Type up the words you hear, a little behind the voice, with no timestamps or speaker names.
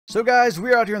So guys,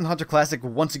 we're out here in the Hunter Classic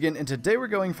once again, and today we're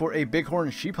going for a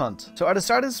bighorn sheep hunt. So I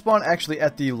decided to spawn actually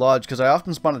at the lodge, because I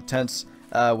often spawn at tents,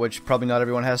 which probably not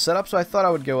everyone has set up, so I thought I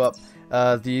would go up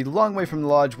the long way from the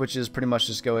lodge, which is pretty much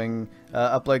just going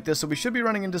up like this. So we should be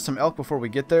running into some elk before we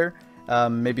get there,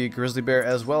 maybe a grizzly bear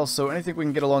as well, so anything we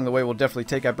can get along the way we'll definitely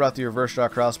take. I brought the reverse draw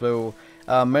crossbow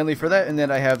mainly for that, and then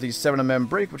I have the 7mm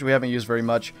break, which we haven't used very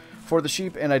much for the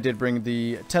sheep, and I did bring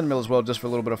the 10mm as well, just for a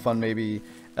little bit of fun maybe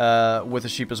with the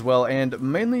sheep as well. And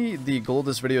mainly the goal of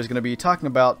this video is going to be talking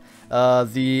about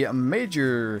the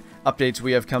major updates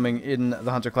we have coming in the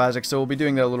Hunter Classic, so we'll be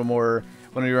doing that a little more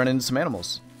when we run into some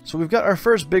animals. So we've got our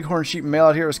first bighorn sheep male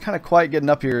out here. It was kind of quiet getting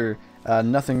up here,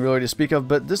 nothing really to speak of,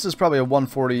 but this is probably a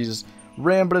 140s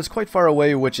ram, but it's quite far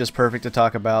away, which is perfect to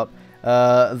talk about.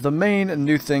 The main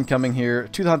new thing coming here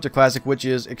to the Hunter Classic, which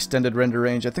is extended render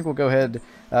range. I think we'll go ahead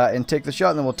and take the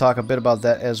shot, and then we'll talk a bit about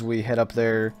that as we head up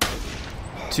there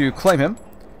to claim him.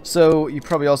 So you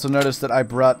probably also noticed that I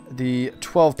brought the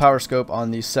 12 power scope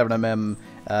on the 7mm,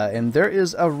 and there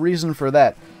is a reason for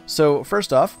that. So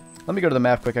first off, let me go to the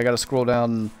map quick. I gotta scroll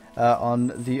down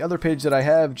on the other page that I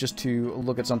have just to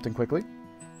look at something quickly.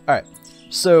 Alright,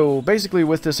 so basically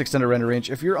with this extended render range,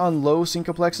 if you're on low scene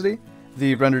complexity,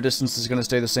 the render distance is going to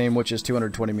stay the same, which is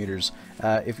 220 meters.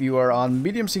 If you are on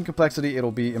medium scene complexity,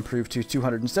 it'll be improved to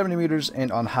 270 meters,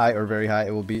 and on high or very high,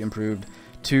 it will be improved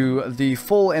to the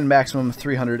full and maximum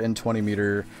 320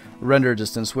 meter render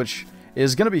distance, which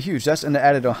is going to be huge. That's an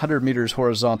added 100 meters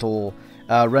horizontal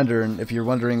render, and if you're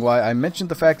wondering why I mentioned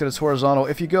the fact that it's horizontal,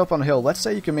 if you go up on a hill, let's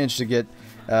say you can manage to get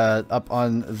up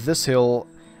on this hill,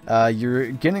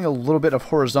 you're getting a little bit of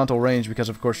horizontal range because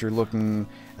of course you're looking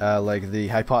like the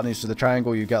hypotenuse of the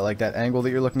triangle. You got like that angle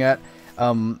that you're looking at,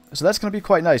 so that's going to be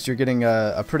quite nice. You're getting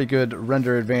a pretty good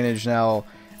render advantage now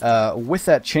with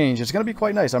that change. It's going to be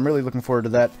quite nice. I'm really looking forward to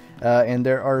that, and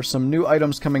there are some new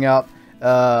items coming out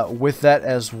with that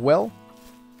as well.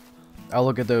 I'll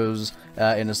look at those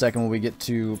in a second when we get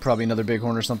to probably another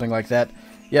bighorn or something like that.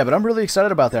 Yeah, but I'm really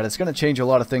excited about that. It's going to change a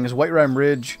lot of things. White Rime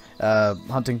Ridge,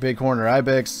 hunting bighorn or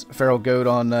ibex, feral goat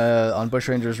on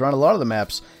bushrangers, around a lot of the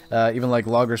maps. Even like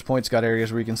Loggers Point's got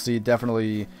areas where you can see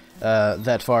definitely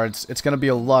that far. It's going to be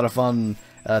a lot of fun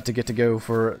to get to go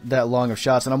for that long of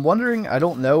shots. And I'm wondering, I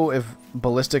don't know if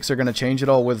ballistics are going to change at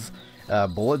all with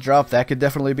bullet drop. That could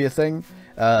definitely be a thing.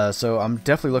 So I'm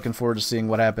definitely looking forward to seeing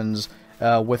what happens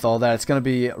with all that. It's going to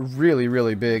be really,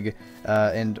 really big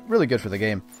and really good for the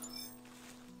game.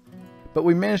 But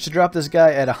we managed to drop this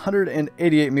guy at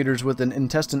 188 meters with an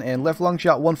intestine and left lung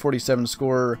shot, 147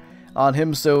 score on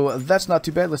him, so that's not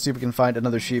too bad. Let's see if we can find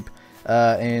another sheep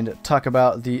and talk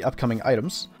about the upcoming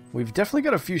items. We've definitely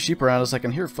got a few sheep around us. I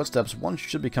can hear footsteps. One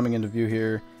should be coming into view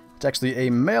here. It's actually a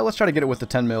male. Let's try to get it with the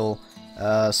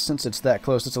 10mm since it's that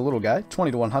close. It's a little guy,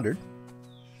 20 to 100.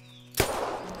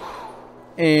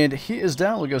 And he is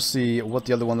down. We'll go see what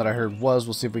the other one that I heard was.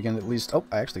 We'll see if we can at least... Oh,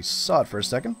 I actually saw it for a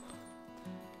second.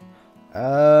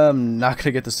 I'm not going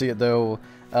to get to see it, though,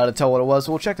 to tell what it was.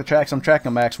 So we'll check the tracks. I'm tracking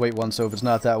a max weight one, so if it's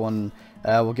not that one,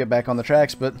 we'll get back on the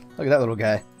tracks. But look at that little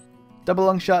guy. Double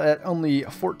lung shot at only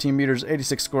 14 meters,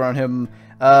 86 score on him.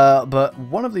 But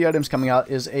one of the items coming out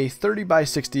is a 30 by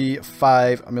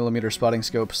 65mm spotting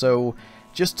scope. So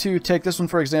just to take this one,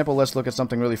 for example, let's look at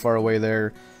something really far away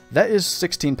there. That is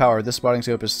 16 power. This spotting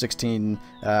scope is 16.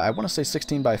 I want to say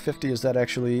 16 by 50. Is that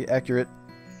actually accurate?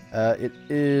 It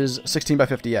is 16 by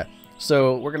 50, yeah.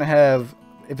 So we're going to have,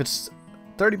 if it's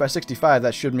 30 by 65,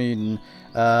 that should mean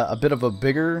a bit of a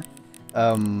bigger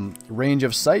range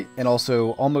of sight, and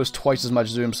also almost twice as much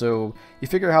zoom. So you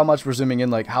figure how much we're zooming in,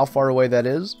 like how far away that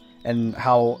is, and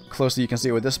how closely you can see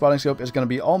it with this spotting scope is going to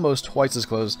be almost twice as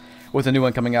close with the new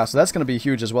one coming out. So that's going to be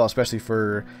huge as well, especially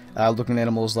for looking at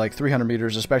animals like 300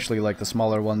 meters, especially like the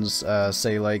smaller ones,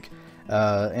 say like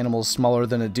animals smaller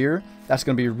than a deer. That's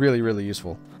going to be really, really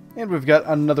useful. And we've got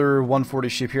another 140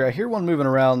 sheep here. I hear one moving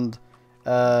around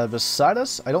beside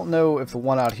us. I don't know if the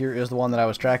one out here is the one that I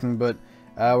was tracking, but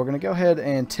we're going to go ahead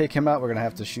and take him out. We're going to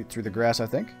have to shoot through the grass, I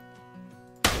think.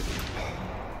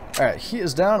 Alright, he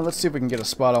is down, and let's see if we can get a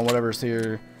spot on whatever's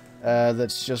here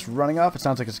that's just running off. It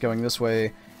sounds like it's going this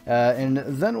way. And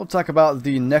then we'll talk about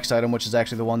the next item, which is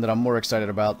actually the one that I'm more excited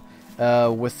about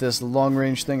with this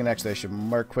long-range thing. And actually, I should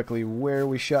mark quickly where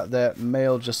we shot that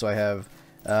male, just so I have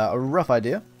a rough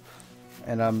idea.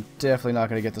 And I'm definitely not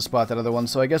going to get to spot that other one,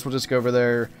 so I guess we'll just go over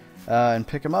there and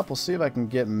pick him up. We'll see if I can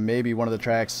get maybe one of the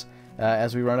tracks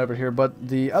as we run over here. But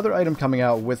the other item coming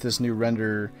out with this new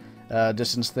render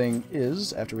distance thing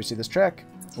is, after we see this track,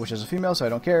 which is a female, so I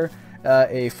don't care,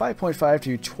 a 5.5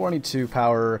 to 22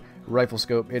 power rifle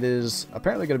scope. It is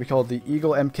apparently going to be called the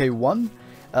Eagle MK1.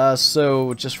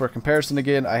 So just for comparison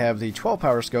again, I have the 12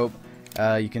 power scope.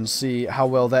 You can see how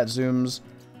well that zooms.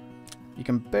 You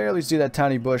can barely see that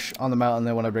tiny bush on the mountain,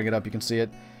 then when I bring it up you can see it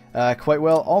quite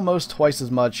well, almost twice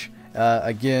as much,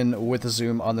 again with the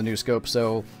zoom on the new scope,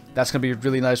 so that's going to be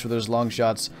really nice for those long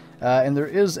shots. And there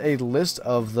is a list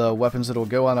of the weapons that will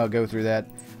go on. I'll go through that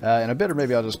in a bit, or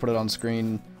maybe I'll just put it on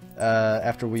screen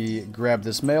after we grab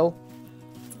this male.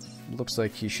 Looks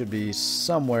like he should be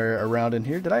somewhere around in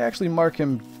here. Did I actually mark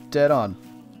him dead on?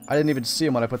 I didn't even see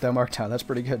him when I put that mark down. That's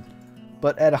pretty good.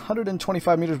 But at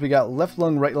 125 meters, we got left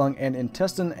lung, right lung, and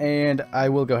intestine. And I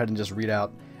will go ahead and just read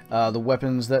out the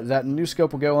weapons that new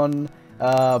scope will go on.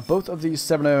 Both of these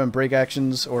 7mm break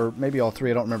actions, or maybe all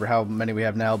three. I don't remember how many we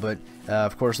have now. But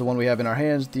of course, the one we have in our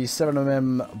hands, the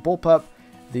 7mm bullpup,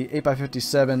 the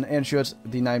 8x57 Anschutz,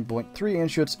 the 9.3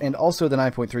 Anschutz, and also the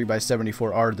 9.3 by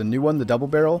 74R, the new one, the double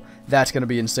barrel. That's going to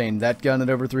be insane. That gun at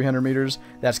over 300 meters,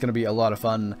 that's going to be a lot of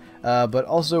fun. But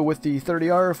also with the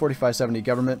 30R, 4570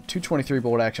 government, 223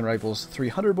 bolt action rifles,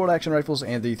 300 bolt action rifles,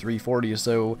 and the 340.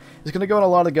 So it's going to go on a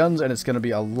lot of guns, and it's going to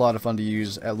be a lot of fun to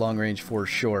use at long range for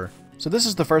sure. So this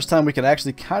is the first time we can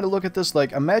actually kind of look at this.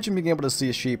 Like, imagine being able to see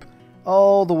a sheep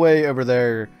all the way over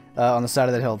there on the side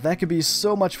of that hill. That could be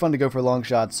so much fun to go for long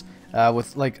shots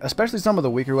with, like, especially some of the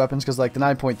weaker weapons, because like the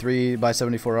 9.3 by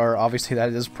 74R, obviously that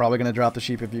is probably going to drop the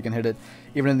sheep if you can hit it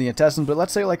even in the intestines. But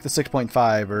let's say like the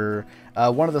 6.5 or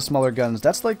one of the smaller guns.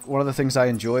 That's like one of the things I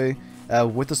enjoy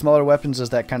with the smaller weapons,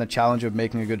 is that kind of challenge of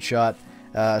making a good shot.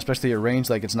 Especially at range,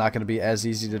 like it's not going to be as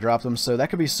easy to drop them, so that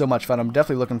could be so much fun. I'm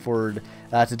definitely looking forward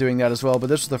to doing that as well. But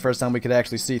this was the first time we could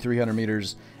actually see 300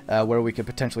 meters where we could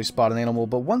potentially spot an animal.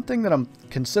 But one thing that I'm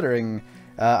considering,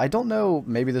 I don't know,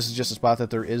 maybe this is just a spot that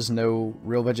there is no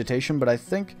real vegetation, but I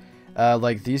think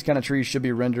like these kind of trees should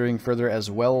be rendering further as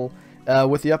well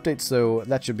with the update, so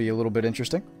that should be a little bit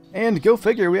interesting. And go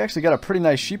figure, we actually got a pretty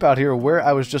nice sheep out here where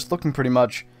I was just looking pretty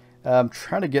much. I'm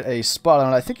trying to get a spot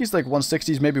on it. I think he's like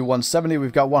 160s, maybe 170.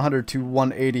 We've got 100 to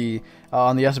 180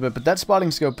 on the estimate, but that spotting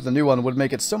scope, the new one, would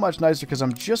make it so much nicer because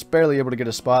I'm just barely able to get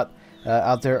a spot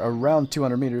out there around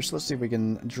 200 meters. So let's see if we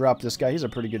can drop this guy. He's a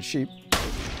pretty good sheep.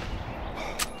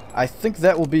 I think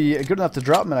that will be good enough to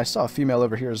drop him, and I saw a female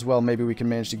over here as well. Maybe we can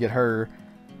manage to get her.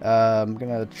 I'm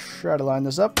going to try to line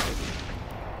this up.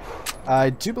 I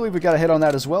do believe we got a hit on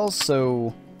that as well,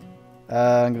 so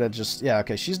I'm going to just, yeah,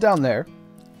 okay, she's down there.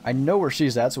 I know where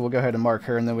she's at, so we'll go ahead and mark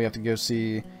her, and then we have to go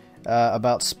see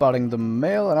about spotting the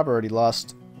male, and I've already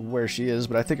lost where she is,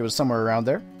 but I think it was somewhere around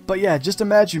there. But yeah, just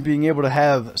imagine being able to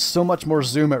have so much more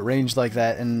zoom at range like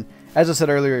that, and as I said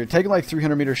earlier, taking like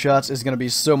 300 meter shots is going to be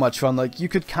so much fun. Like, you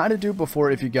could kind of do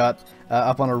before if you got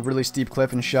up on a really steep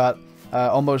cliff and shot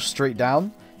almost straight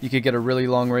down. You could get a really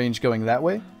long range going that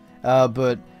way,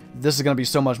 but this is going to be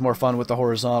so much more fun with the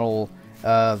horizontal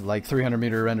like 300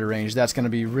 meter render range. That's going to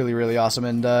be really, really awesome.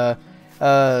 And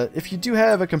if you do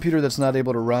have a computer that's not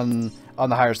able to run on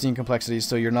the higher scene complexities,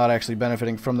 so you're not actually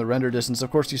benefiting from the render distance,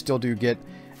 of course you still do get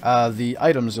the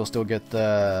items. You'll still get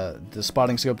the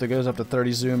spotting scope that goes up to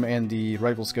 30 zoom, and the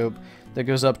rifle scope that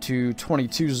goes up to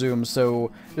 22 zoom,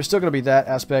 so there's still going to be that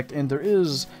aspect. And there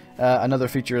is another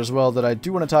feature as well that I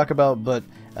do want to talk about, but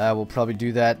we'll probably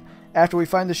do that after we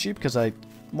find the sheep, because I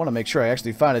want to make sure I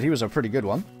actually find it. He was a pretty good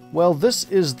one. Well, this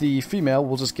is the female.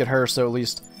 We'll just get her, so at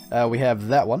least we have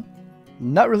that one.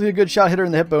 Not really a good shot hitter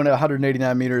in the hip bone at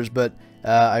 189 meters, but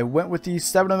I went with the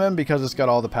 7mm because it's got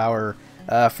all the power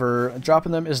for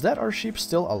dropping them. Is that our sheep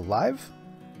still alive?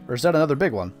 Or is that another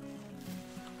big one?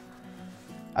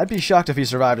 I'd be shocked if he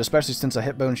survived, especially since a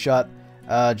hip bone shot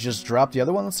just dropped the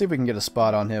other one. Let's see if we can get a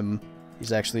spot on him.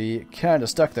 He's actually kind of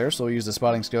stuck there, so we'll use the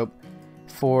spotting scope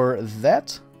for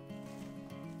that.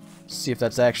 See if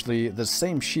that's actually the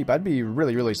same sheep. I'd be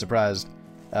really, really surprised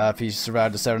if he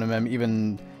survived a 7mm,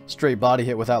 even straight body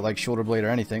hit without like shoulder blade or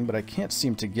anything, but I can't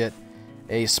seem to get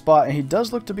a spot, and he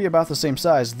does look to be about the same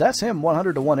size. That's him,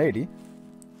 100 to 180.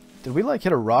 Did we like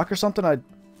hit a rock or something? I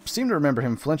seem to remember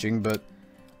him flinching, but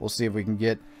we'll see if we can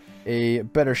get a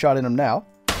better shot in him now.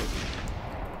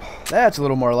 That's a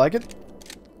little more like it.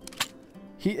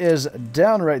 He is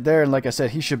down right there, and like I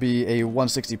said, he should be a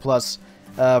 160 plus.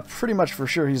 Pretty much for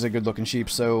sure he's a good looking sheep,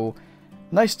 so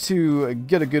nice to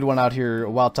get a good one out here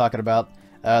while talking about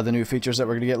the new features that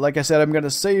we're going to get. Like I said, I'm going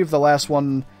to save the last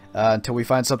one until we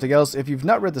find something else. If you've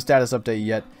not read the status update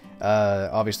yet,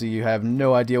 obviously you have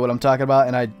no idea what I'm talking about,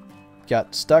 and I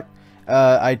got stuck.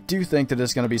 I do think that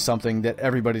it's going to be something that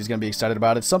everybody's going to be excited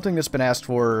about. It's something that's been asked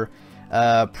for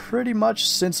pretty much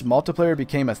since multiplayer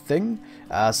became a thing,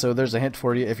 so there's a hint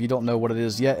for you if you don't know what it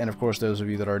is yet, and of course those of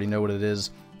you that already know what it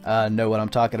is know what I'm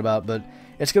talking about, but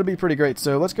it's going to be pretty great.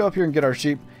 So let's go up here and get our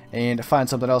sheep, and find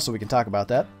something else so we can talk about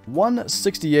that.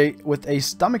 168 with a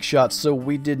stomach shot, so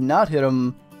we did not hit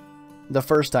him the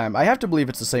first time. I have to believe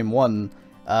it's the same one.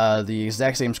 The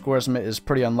exact same score estimate is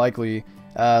pretty unlikely,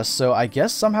 so I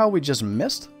guess somehow we just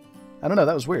missed? I don't know,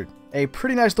 that was weird. A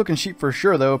pretty nice looking sheep for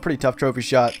sure though, a pretty tough trophy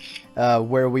shot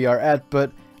where we are at,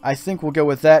 but I think we'll go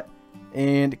with that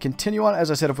and continue on. As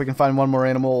I said, if we can find one more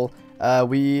animal,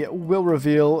 we will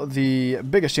reveal the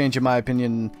biggest change in my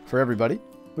opinion for everybody.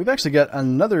 We've actually got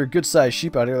another good sized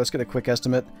sheep out here. Let's get a quick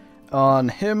estimate on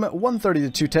him. 130 to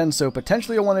 210, so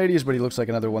potentially a 180s, but he looks like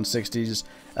another 160s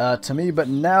to me. But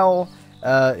now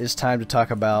is time to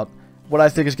talk about what I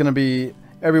think is going to be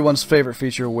everyone's favorite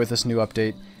feature with this new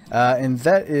update, and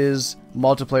that is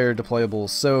multiplayer deployables.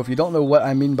 So if you don't know what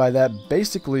I mean by that,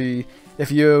 basically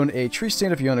if you own a tree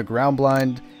stand, if you own a ground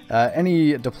blind,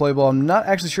 any deployable, I'm not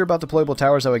actually sure about deployable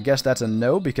towers. I would guess that's a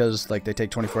no because like they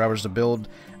take 24 hours to build,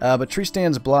 but tree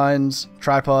stands, blinds,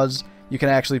 tripods, you can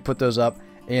actually put those up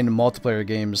in multiplayer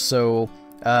games. So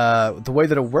the way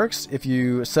that it works, if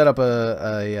you set up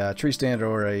a tree stand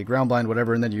or a ground blind,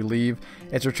 whatever, and then you leave,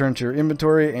 it's returned to your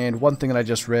inventory. And one thing that I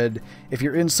just read, if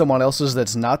you're in someone else's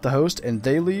that's not the host and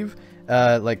they leave,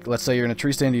 like let's say you're in a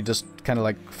tree stand, you just kind of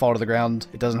like fall to the ground,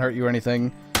 it doesn't hurt you or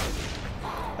anything,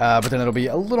 but then it'll be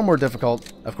a little more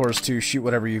difficult, of course, to shoot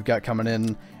whatever you've got coming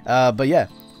in. But yeah,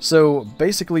 so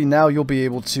basically now you'll be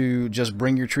able to just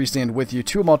bring your tree stand with you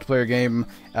to a multiplayer game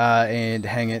and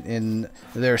hang it in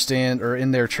their stand or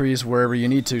in their trees wherever you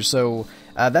need to. So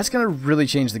that's going to really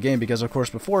change the game because, of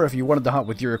course, before if you wanted to hunt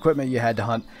with your equipment, you had to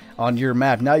hunt on your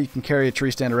map. Now you can carry a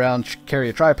tree stand around, carry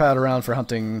a tripod around for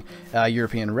hunting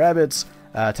European rabbits,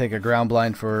 take a ground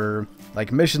blind for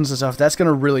like missions and stuff. That's going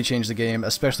to really change the game,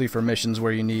 especially for missions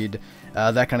where you need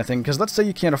that kind of thing. Because let's say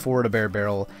you can't afford a bear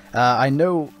barrel.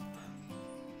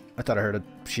 I thought I heard a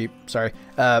sheep, sorry.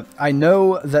 I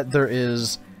know that there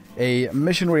is a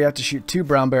mission where you have to shoot 2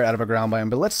 brown bear out of a ground blind,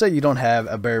 but let's say you don't have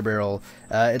a bear barrel.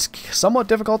 It's somewhat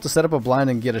difficult to set up a blind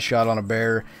and get a shot on a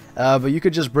bear, but you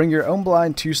could just bring your own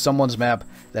blind to someone's map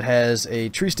that has a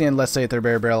tree stand, let's say at their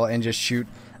bear barrel, and just shoot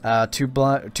 2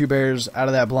 bears out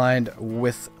of that blind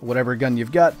with whatever gun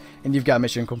you've got, and you've got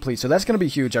mission complete. So that's going to be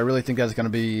huge. I really think that's going to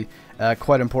be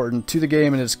quite important to the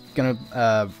game, and it's going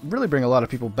to really bring a lot of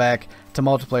people back to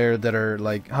multiplayer that are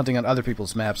like hunting on other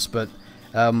people's maps. But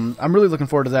I'm really looking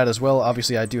forward to that as well.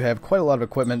 Obviously, I do have quite a lot of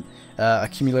equipment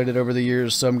accumulated over the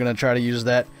years, so I'm going to try to use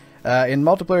that in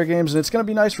multiplayer games, and it's going to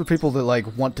be nice for people that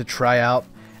like want to try out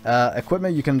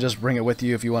equipment. You can just bring it with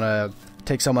you if you want to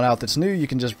take someone out that's new. You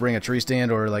can just bring a tree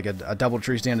stand or like a double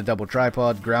tree stand, a double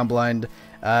tripod, ground blind,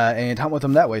 and hunt with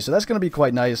them that way. So that's going to be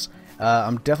quite nice.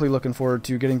 I'm definitely looking forward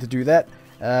to getting to do that.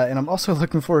 And I'm also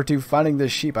looking forward to finding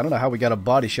this sheep. I don't know how we got a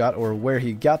body shot or where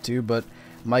he got to, but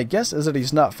my guess is that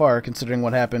he's not far considering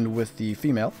what happened with the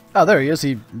female. Oh, there he is.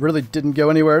 He really didn't go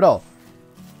anywhere at all.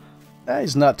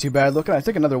 He's not too bad looking. I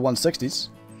think another 160s.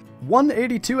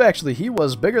 182 actually. He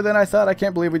was bigger than I thought. I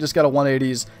can't believe we just got a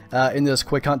 180s in this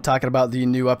quick hunt talking about the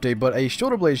new update, but a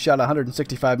shoulder blade shot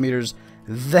 165 meters.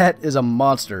 That is a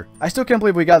monster. I still can't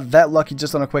believe we got that lucky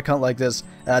just on a quick hunt like this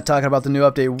talking about the new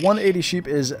update. 180 sheep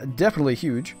is definitely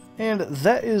huge. And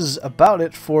that is about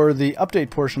it for the update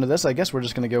portion of this. I guess we're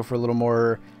just going to go for a little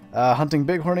more hunting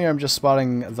bighorn here. I'm just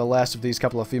spotting the last of these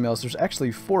couple of females. There's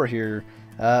actually 4 here.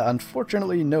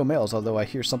 Unfortunately, no males, although I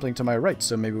hear something to my right,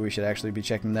 so maybe we should actually be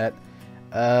checking that.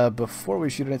 Before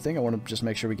we shoot anything, I want to just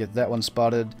make sure we get that one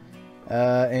spotted.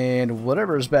 And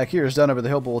whatever is back here is done over the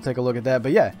hill, but we'll take a look at that.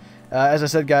 But yeah, as I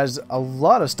said, guys, a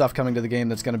lot of stuff coming to the game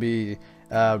that's going to be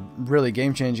really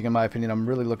game-changing in my opinion. I'm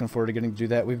really looking forward to getting to do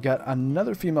that. We've got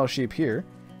another female sheep here.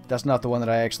 That's not the one that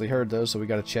I actually heard, though, so we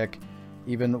got to check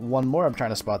even one more. I'm trying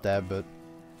to spot that, but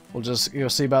we'll just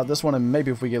see about this one, and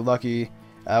maybe if we get lucky,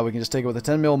 we can just take it with a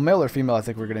 10 mil, male or female. I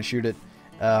think we're going to shoot it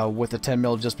with a 10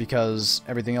 mil just because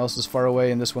everything else is far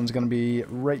away, and this one's going to be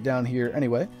right down here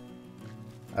anyway.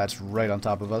 That's right on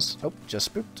top of us. Oh, just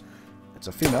spooked. It's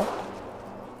a female.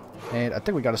 And I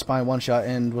think we got a spine one shot,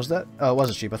 and was that? Oh, it was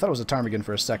a sheep. I thought it was a ptarmigan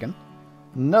for a second.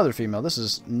 Another female. This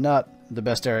is not the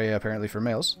best area, apparently, for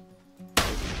males.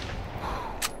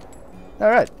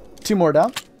 Alright, 2 more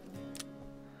down.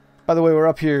 By the way, we're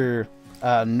up here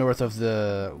north of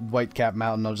the White Cap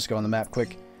Mountain. I'll just go on the map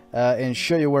quick and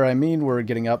show you where I mean. We're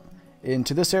getting up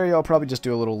into this area. I'll probably just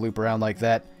do a little loop around like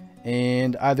that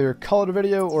and either call it a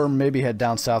video or maybe head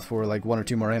down south for like 1 or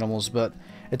 2 more animals. But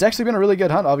it's actually been a really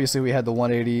good hunt. Obviously, we had the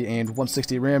 180 and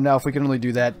 160 ram. Now, if we can only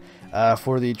do that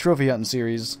for the trophy hunting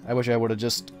series, I wish I would have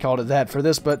just called it that for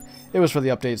this, but it was for the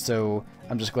update, so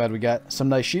I'm just glad we got some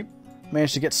nice sheep.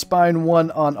 Managed to get spine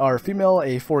 1 on our female,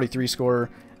 a 43 score,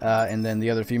 and then the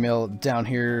other female down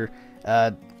here,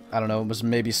 I don't know, it was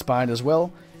maybe spined as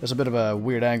well. It was a bit of a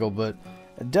weird angle, but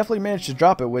I definitely managed to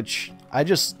drop it, which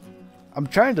I'm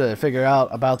trying to figure out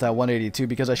about that 182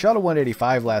 because I shot a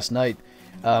 185 last night.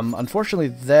 Unfortunately,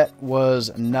 that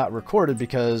was not recorded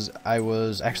because I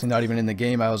was actually not even in the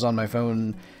game. I was on my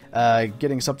phone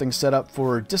getting something set up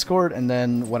for Discord, and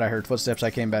then when I heard footsteps,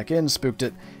 I came back in, spooked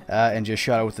it, and just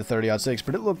shot it with the 30-06.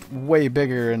 But it looked way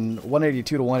bigger, and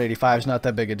 182 to 185 is not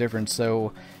that big a difference.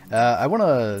 So I want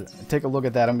to take a look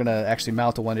at that. I'm going to actually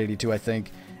mount the 182, I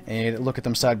think, and look at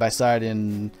them side by side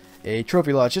in a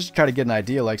trophy lodge just to try to get an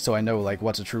idea, like, so I know like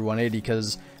what's a true 180,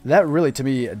 because that really to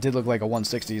me did look like a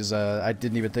 160s. I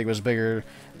didn't even think it was bigger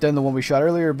than the one we shot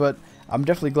earlier, but I'm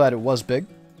definitely glad it was big.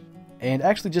 And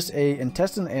actually just a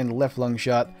intestine and left lung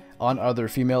shot on other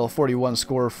female, 41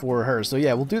 score for her. So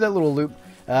yeah, we'll do that little loop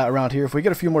around here. If we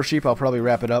get a few more sheep, I'll probably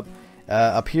wrap it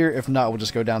up here. If not, we'll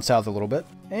just go down south a little bit.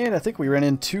 And I think we ran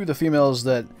into the females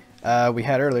that we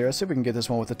had earlier. Let's see if we can get this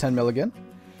one with the 10 mil again.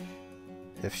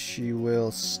 If she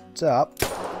will stop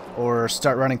or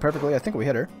start running perfectly. I think we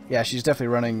hit her. Yeah, she's definitely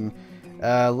running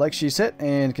like she's hit,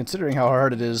 and considering how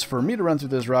hard it is for me to run through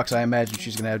those rocks, I imagine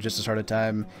she's going to have just as hard a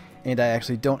time, and I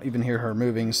actually don't even hear her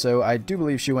moving, so I do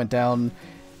believe she went down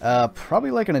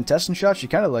probably like an intestine shot. She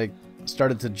kind of like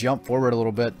started to jump forward a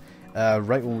little bit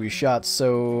right when we shot,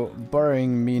 so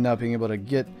barring me not being able to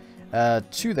get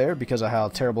to there because of how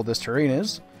terrible this terrain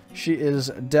is, she is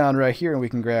down right here, and we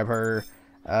can grab her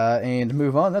and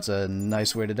move on. That's a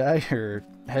nice way to die. Her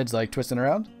head's like twisting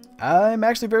around. I'm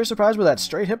actually very surprised with that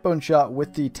straight hip bone shot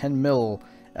with the 10 mil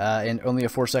and only a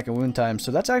 4-second wound time.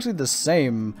 So that's actually the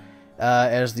same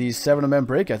as the 7mm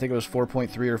break. I think it was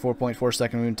 4.3 or 4.4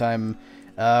 second wound time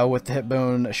with the hip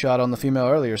bone shot on the female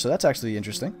earlier. So that's actually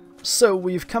interesting. So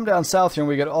we've come down south here and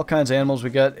we got all kinds of animals.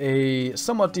 We got a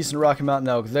somewhat decent Rocky Mountain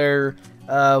elk there.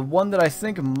 One that I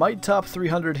think might top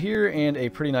 300 here, and a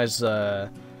pretty nice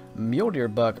mule deer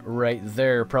buck right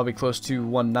there, probably close to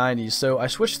 190. So I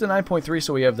switched to 9.3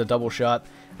 so we have the double shot.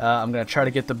 I'm going to try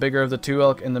to get the bigger of the two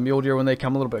elk and the mule deer when they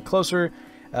come a little bit closer.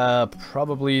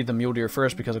 Probably the mule deer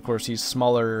first because of course he's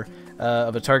smaller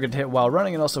of a target to hit while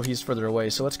running, and also he's further away.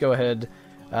 So let's go ahead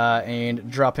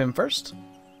and drop him first.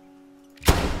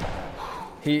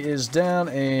 He is down,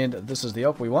 and this is the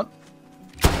elk we want.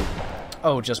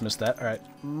 Oh, just missed that. Alright,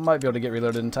 might be able to get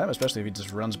reloaded in time, especially if he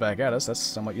just runs back at us. That's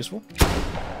somewhat useful.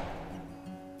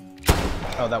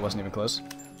 Oh, that wasn't even close.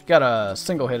 Got a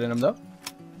single hit in him, though.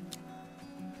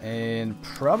 And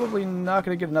probably not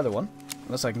going to get another one,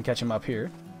 unless I can catch him up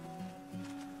here.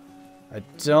 I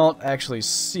don't actually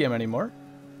see him anymore.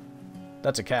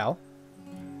 That's a cow.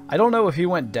 I don't know if he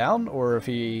went down or if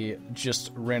he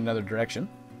just ran another direction.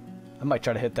 I might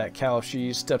try to hit that cow if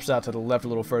she steps out to the left a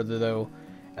little further, though.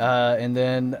 And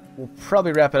then we'll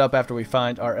probably wrap it up after we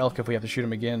find our elk if we have to shoot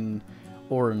him again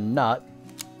or not.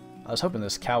 I was hoping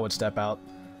this cow would step out.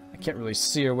 I can't really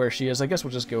see her where she is. I guess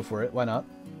we'll just go for it. Why not?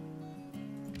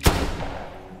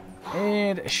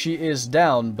 And she is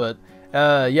down, but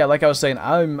yeah, like I was saying,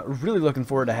 I'm really looking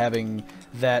forward to having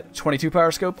that 22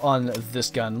 power scope on this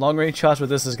gun. Long range shots with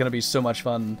this is going to be so much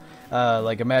fun.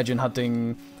 Like imagine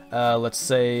hunting, let's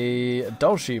say,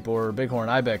 Dull Sheep or Bighorn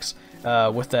Ibex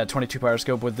with that 22 power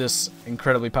scope with this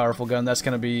incredibly powerful gun. That's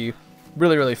going to be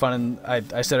really, really fun.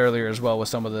 And I said earlier as well with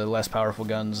some of the less powerful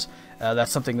guns,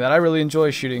 that's something that I really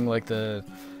enjoy, shooting like the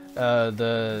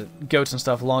goats and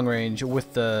stuff long range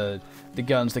with the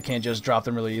guns that can't just drop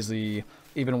them really easily,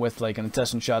 even with like an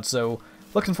intestine shot. So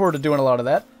looking forward to doing a lot of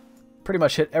that. Pretty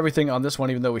much hit everything on this one,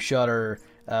 even though we shot her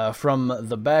from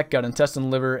the back, got intestine,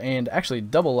 liver, and actually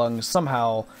double lung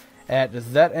somehow at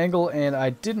that angle, and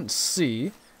I didn't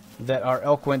see that our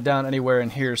elk went down anywhere in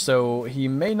here, so he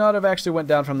may not have actually went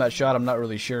down from that shot. I'm not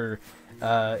really sure.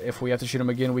 If we have to shoot him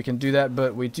again, we can do that,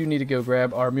 but we do need to go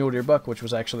grab our mule deer buck, which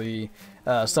was actually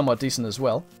somewhat decent as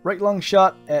well. Right lung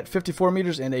shot at 54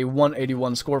 meters and a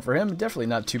 181 score for him. Definitely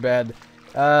not too bad.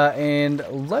 And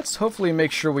let's hopefully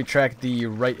make sure we track the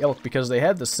right elk, because they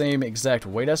had the same exact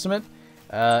weight estimate,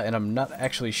 and I'm not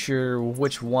actually sure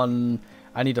which one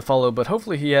I need to follow, but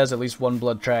hopefully he has at least one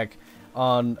blood track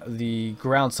on the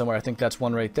ground somewhere. I think that's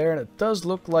one right there, and it does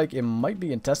look like it might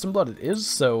be intestine blood. It is,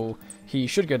 so he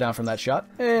should go down from that shot.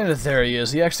 And there he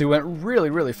is. He actually went really,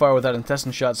 really far with that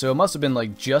intestine shot, so it must have been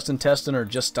like just intestine or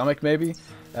just stomach maybe,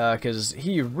 because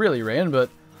he really ran, but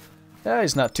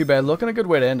he's not too bad looking. A good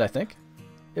way to end, I think.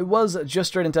 It was just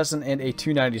straight intestine and a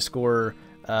 290 score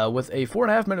with a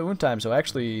 4.5 minute wound time, so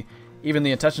actually even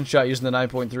the intestine shot using the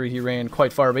 9.3, he ran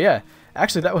quite far. But yeah,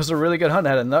 actually, that was a really good hunt.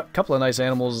 I had a couple of nice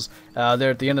animals there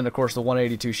at the end, and of course the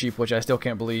 182 sheep, which I still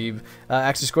can't believe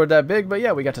actually scored that big. But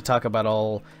yeah, we got to talk about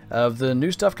all of the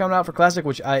new stuff coming out for Classic,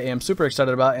 which I am super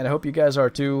excited about, and I hope you guys are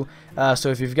too. So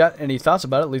if you've got any thoughts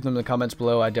about it, leave them in the comments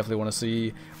below. I definitely want to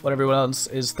see what everyone else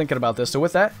is thinking about this. So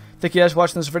with that, thank you guys for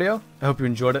watching this video. I hope you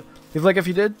enjoyed it. Leave a like if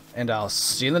you did, and I'll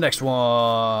see you in the next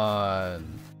one.